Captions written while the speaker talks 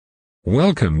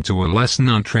Welcome to a lesson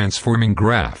on transforming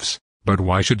graphs, but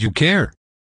why should you care?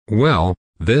 Well,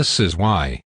 this is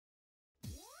why.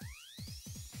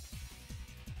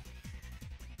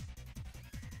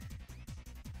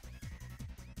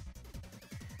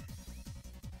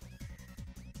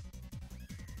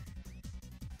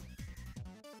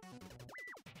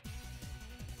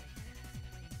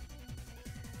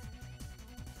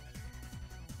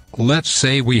 Let's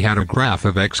say we had a graph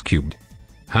of x cubed.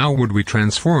 How would we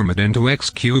transform it into x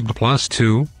cubed plus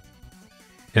 2?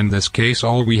 In this case,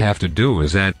 all we have to do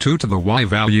is add 2 to the y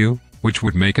value, which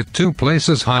would make it 2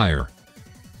 places higher.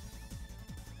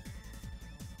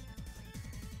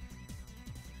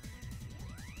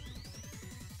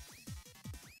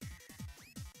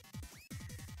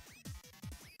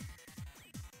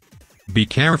 Be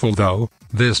careful though,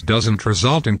 this doesn't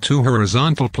result in 2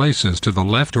 horizontal places to the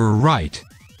left or right.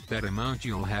 That amount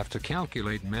you'll have to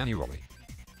calculate manually.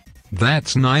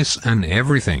 That's nice and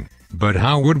everything, but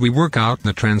how would we work out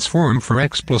the transform for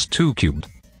x plus 2 cubed?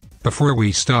 Before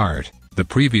we start, the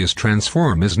previous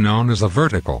transform is known as a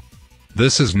vertical.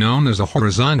 This is known as a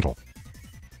horizontal.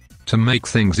 To make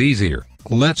things easier,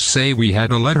 let's say we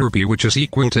had a letter B which is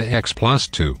equal to x plus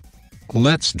 2.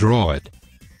 Let's draw it.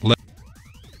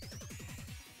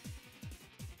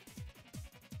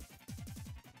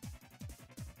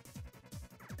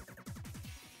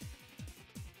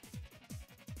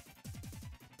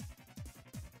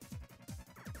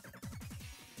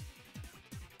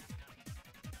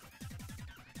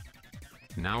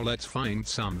 Now let's find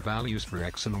some values for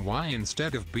x and y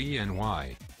instead of b and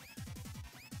y.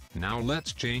 Now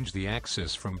let's change the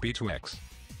axis from b to x.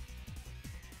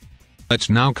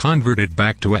 Let's now convert it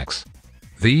back to x.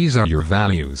 These are your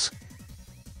values.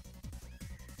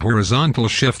 Horizontal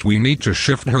shift: we need to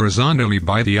shift horizontally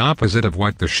by the opposite of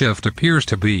what the shift appears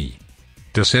to be.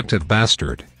 Deceptive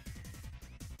bastard.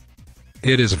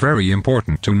 It is very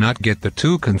important to not get the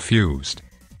two confused.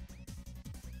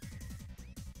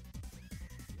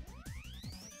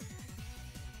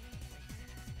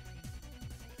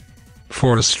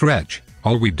 For a stretch,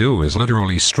 all we do is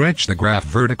literally stretch the graph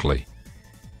vertically.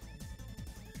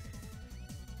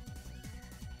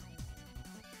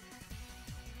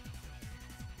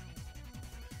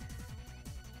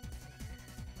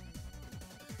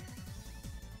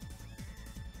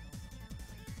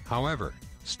 However,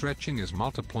 stretching is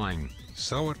multiplying,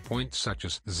 so at points such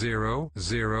as 0,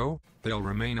 0, they'll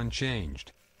remain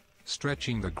unchanged.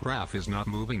 Stretching the graph is not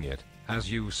moving it,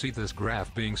 as you see this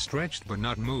graph being stretched but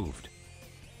not moved.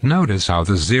 Notice how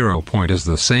the 0 point is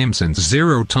the same since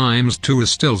 0 times 2 is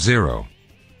still 0.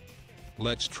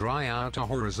 Let's try out a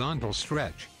horizontal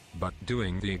stretch, but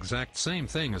doing the exact same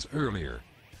thing as earlier.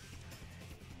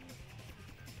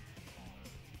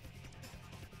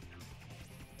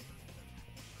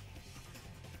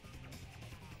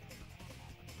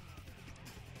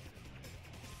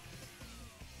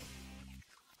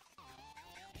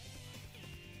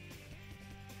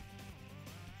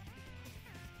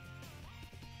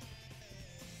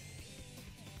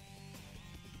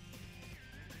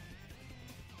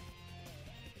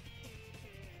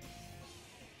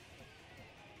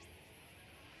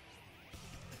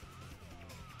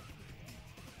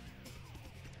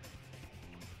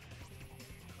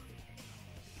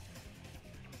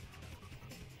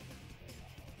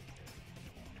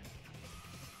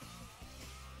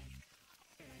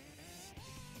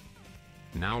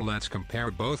 Now let's compare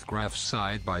both graphs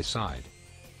side by side.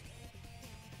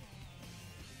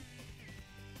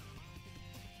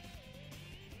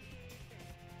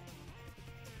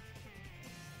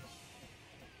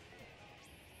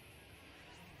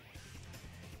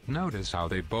 Notice how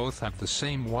they both have the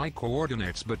same y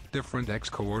coordinates but different x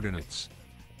coordinates.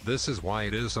 This is why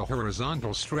it is a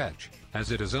horizontal stretch, as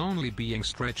it is only being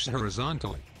stretched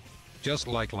horizontally. Just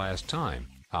like last time,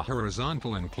 a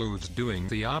horizontal includes doing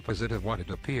the opposite of what it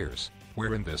appears,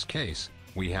 where in this case,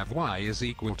 we have y is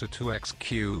equal to 2x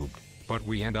cubed, but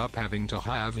we end up having to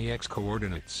have the x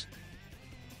coordinates.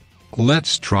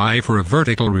 Let's try for a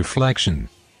vertical reflection.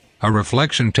 A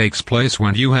reflection takes place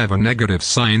when you have a negative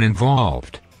sign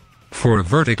involved. For a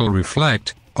vertical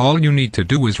reflect, all you need to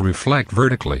do is reflect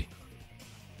vertically.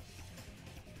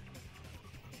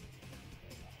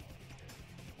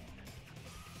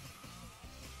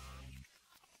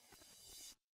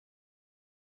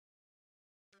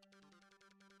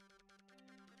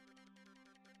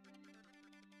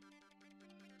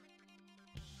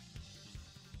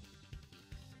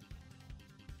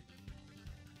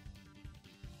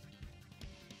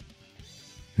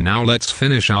 Now let's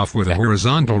finish off with a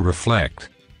horizontal reflect,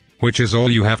 which is all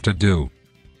you have to do.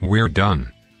 We're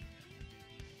done.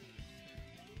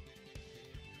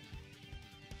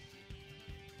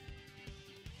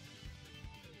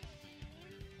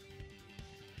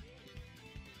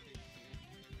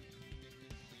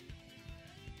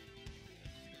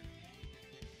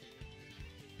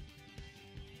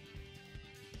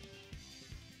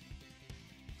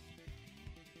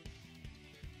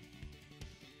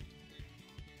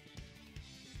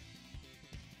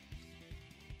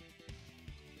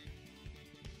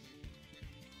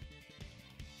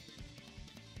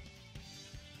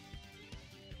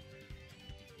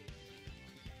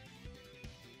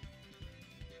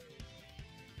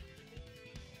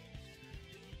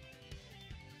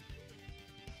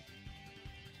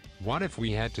 What if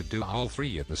we had to do all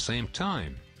three at the same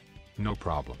time? No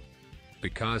problem.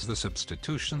 Because the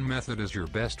substitution method is your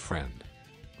best friend.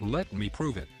 Let me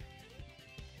prove it.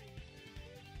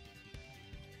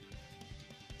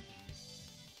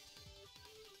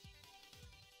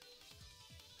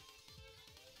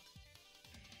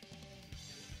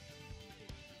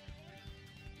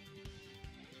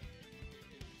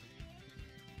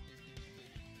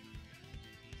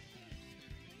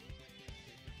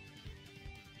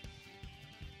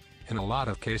 In a lot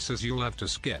of cases you'll have to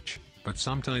sketch, but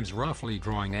sometimes roughly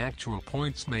drawing actual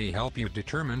points may help you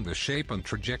determine the shape and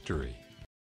trajectory.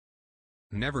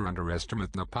 Never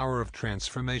underestimate the power of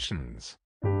transformations.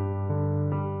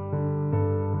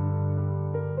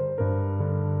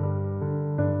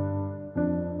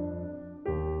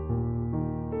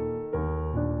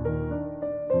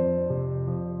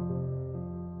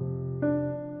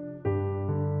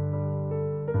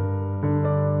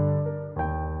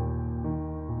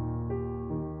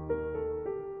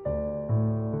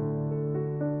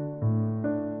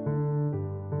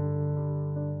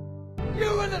 You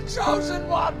were the chosen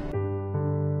one!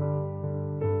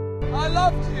 I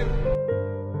loved you!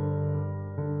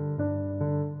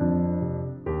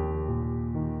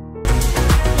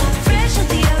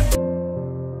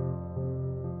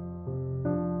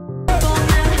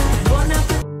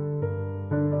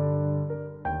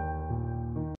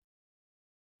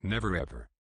 Never ever.